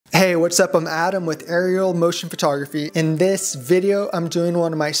Hey, what's up? I'm Adam with Aerial Motion Photography. In this video, I'm doing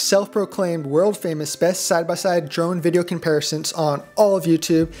one of my self-proclaimed world-famous best side-by-side drone video comparisons on all of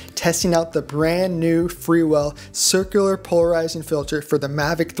YouTube, testing out the brand new FREEWELL circular polarizing filter for the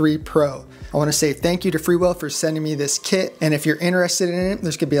Mavic 3 Pro. I want to say thank you to FREEWELL for sending me this kit, and if you're interested in it,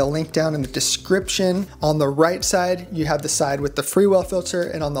 there's going to be a link down in the description. On the right side, you have the side with the FREEWELL filter,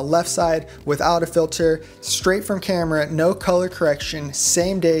 and on the left side, without a filter, straight from camera, no color correction,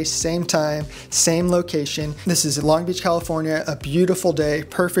 same day, same time, same location. This is in Long Beach, California, a beautiful day,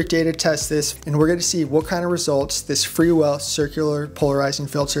 perfect day to test this, and we're going to see what kind of results this FREEWELL circular polarizing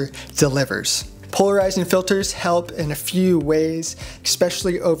filter delivers. Polarizing filters help in a few ways,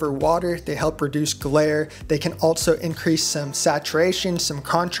 especially over water. They help reduce glare. They can also increase some saturation, some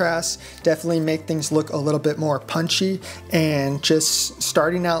contrast, definitely make things look a little bit more punchy. And just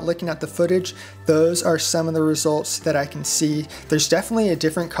starting out looking at the footage, those are some of the results that I can see. There's definitely a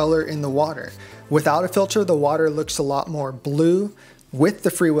different color in the water. Without a filter, the water looks a lot more blue. With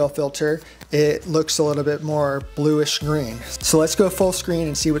the FREEWELL filter, it looks a little bit more bluish green. So let's go full screen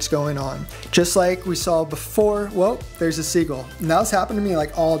and see what's going on. Just like we saw before, whoa, there's a seagull. And that's happened to me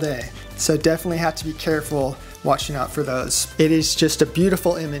like all day. So definitely have to be careful watching out for those. It is just a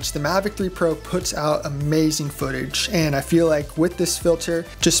beautiful image. The Mavic 3 Pro puts out amazing footage, and I feel like with this filter,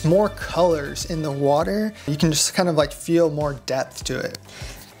 just more colors in the water, you can just kind of like feel more depth to it.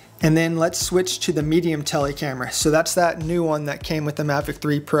 And then let's switch to the medium tele camera. So that's that new one that came with the Mavic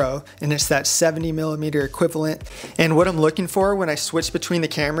 3 Pro, and it's that 70mm equivalent. And what I'm looking for when I switch between the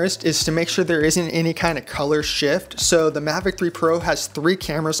cameras is to make sure there isn't any kind of color shift. So the Mavic 3 Pro has 3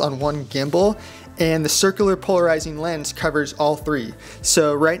 cameras on one gimbal, and the circular polarizing lens covers all 3.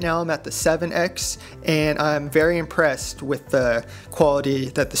 So right now I'm at the 7x, and I'm very impressed with the quality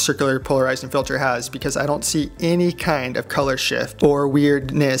that the circular polarizing filter has, because I don't see any kind of color shift or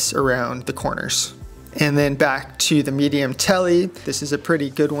weirdness around the corners. And then back to the medium tele, this is a pretty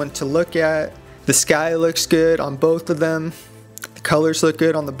good one to look at. The sky looks good on both of them. The colors look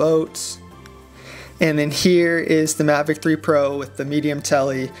good on the boats. And then here is the Mavic 3 Pro with the medium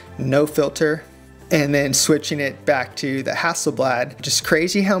tele, no filter. And then switching it back to the Hasselblad. Just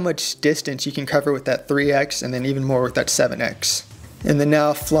crazy how much distance you can cover with that 3x, and then even more with that 7x. And then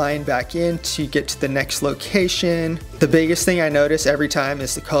now flying back in to get to the next location. The biggest thing I notice every time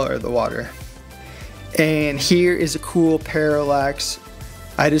is the color of the water. And here is a cool parallax.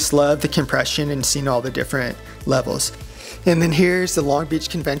 I just love the compression and seeing all the different levels. And then here's the Long Beach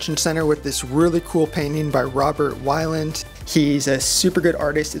Convention Center with this really cool painting by Robert Weiland. He's a super good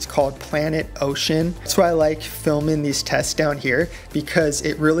artist. It's called Planet Ocean. That's why I like filming these tests down here, because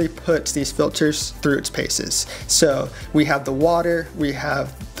it really puts these filters through its paces. So we have the water, we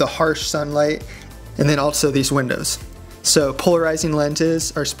have the harsh sunlight, and then also these windows. So polarizing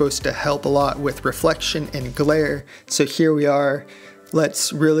lenses are supposed to help a lot with reflection and glare. So here we are.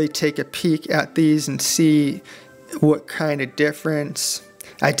 Let's really take a peek at these and see what kind of difference.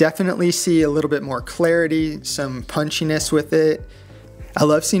 I definitely see a little bit more clarity, some punchiness with it. I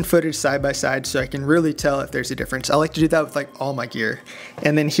love seeing footage side by side so I can really tell if there's a difference. I like to do that with like all my gear.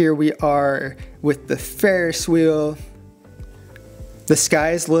 And then here we are with the Ferris wheel. The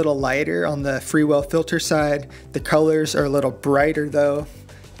sky is a little lighter on the FREEWELL filter side. The colors are a little brighter though.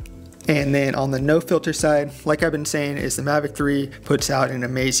 And then on the no filter side, like I've been saying, is the Mavic 3 puts out an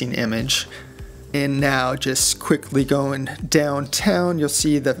amazing image. And now just quickly going downtown, you'll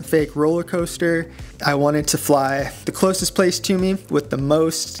see the fake roller coaster. I wanted to fly the closest place to me with the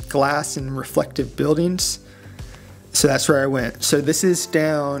most glass and reflective buildings. So that's where I went. So this is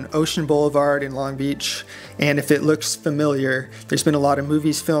down Ocean Boulevard in Long Beach. And if it looks familiar, there's been a lot of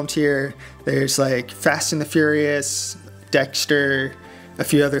movies filmed here. There's like Fast and the Furious, Dexter, a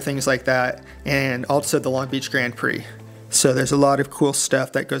few other things like that. And also the Long Beach Grand Prix. So there's a lot of cool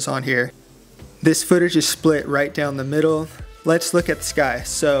stuff that goes on here. This footage is split right down the middle. Let's look at the sky.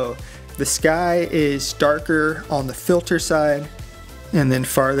 So the sky is darker on the filter side, and then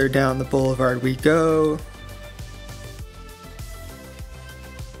farther down the boulevard we go.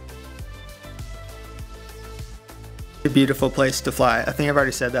 A beautiful place to fly. I think I've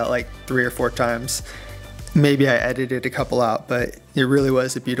already said that like 3 or 4 times. Maybe I edited a couple out, but it really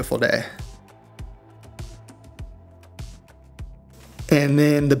was a beautiful day. And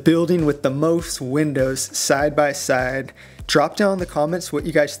then the building with the most windows side by side. Drop down in the comments what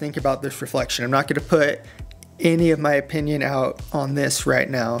you guys think about this reflection. I'm not going to put any of my opinion out on this right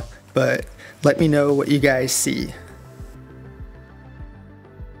now, but let me know what you guys see.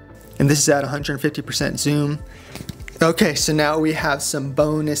 And this is at 150% zoom. Okay, so now we have some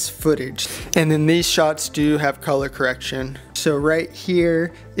bonus footage. And then these shots do have color correction. So right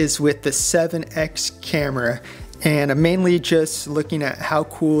here is with the 7X camera. And I'm mainly just looking at how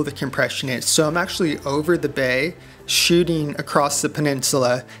cool the compression is. So I'm actually over the bay, shooting across the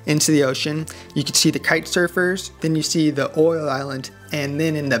peninsula into the ocean. You can see the kite surfers, then you see the oil island, and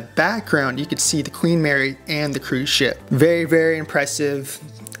then in the background you can see the Queen Mary and the cruise ship. Very, very impressive.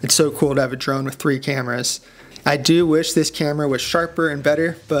 It's so cool to have a drone with 3 cameras. I do wish this camera was sharper and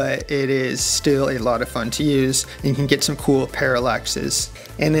better, but it is still a lot of fun to use, and you can get some cool parallaxes.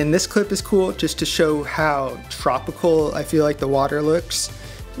 And then this clip is cool just to show how tropical I feel like the water looks.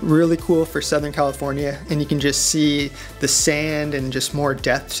 Really cool for Southern California, and you can just see the sand and just more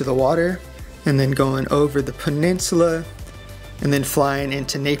depth to the water. And then going over the peninsula and then flying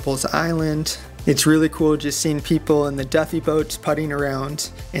into Naples Island. It's really cool just seeing people in the Duffy boats putting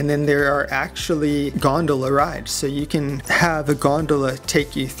around, and then there are actually gondola rides, so you can have a gondola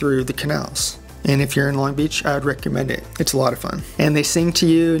take you through the canals. And if you're in Long Beach, I would recommend it. It's a lot of fun. And they sing to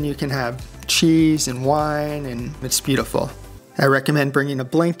you, and you can have cheese and wine, and it's beautiful. I recommend bringing a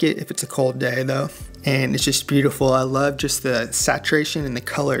blanket if it's a cold day though, and it's just beautiful. I love just the saturation and the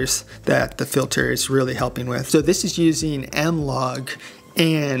colors that the filter is really helping with. So this is using M-Log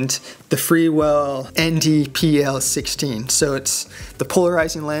and the FREEWELL ND-PL16. So it's the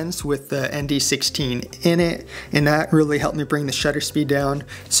polarizing lens with the ND16 in it, and that really helped me bring the shutter speed down.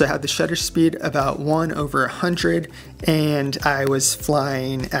 So I had the shutter speed about 1/100, and I was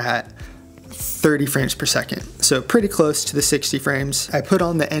flying at 30 frames per second. So pretty close to the 60 frames. I put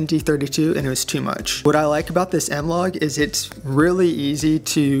on the ND32 and it was too much. What I like about this M-Log is it's really easy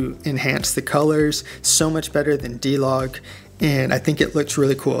to enhance the colors, so much better than D-Log. And I think it looks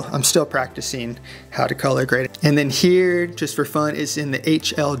really cool. I'm still practicing how to color grade it. And then here, just for fun, is in the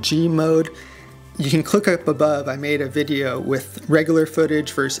HLG mode. You can click up above. I made a video with regular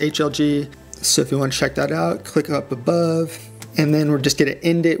footage versus HLG. So if you want to check that out, click up above. And then we're just gonna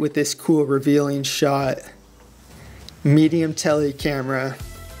end it with this cool revealing shot. Medium tele camera.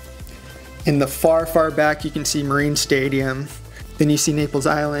 In the far, far back, you can see Marine Stadium. Then you see Naples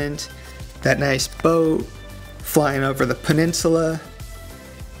Island, that nice boat flying over the peninsula.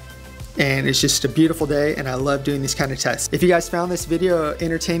 And it's just a beautiful day, and I love doing these kind of tests. If you guys found this video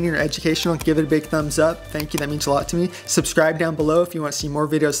entertaining or educational, give it a big thumbs up. Thank you, that means a lot to me. Subscribe down below if you want to see more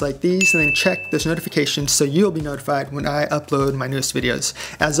videos like these, and then check those notifications so you'll be notified when I upload my newest videos.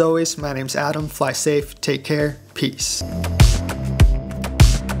 As always, my name's Adam. Fly safe, take care, peace.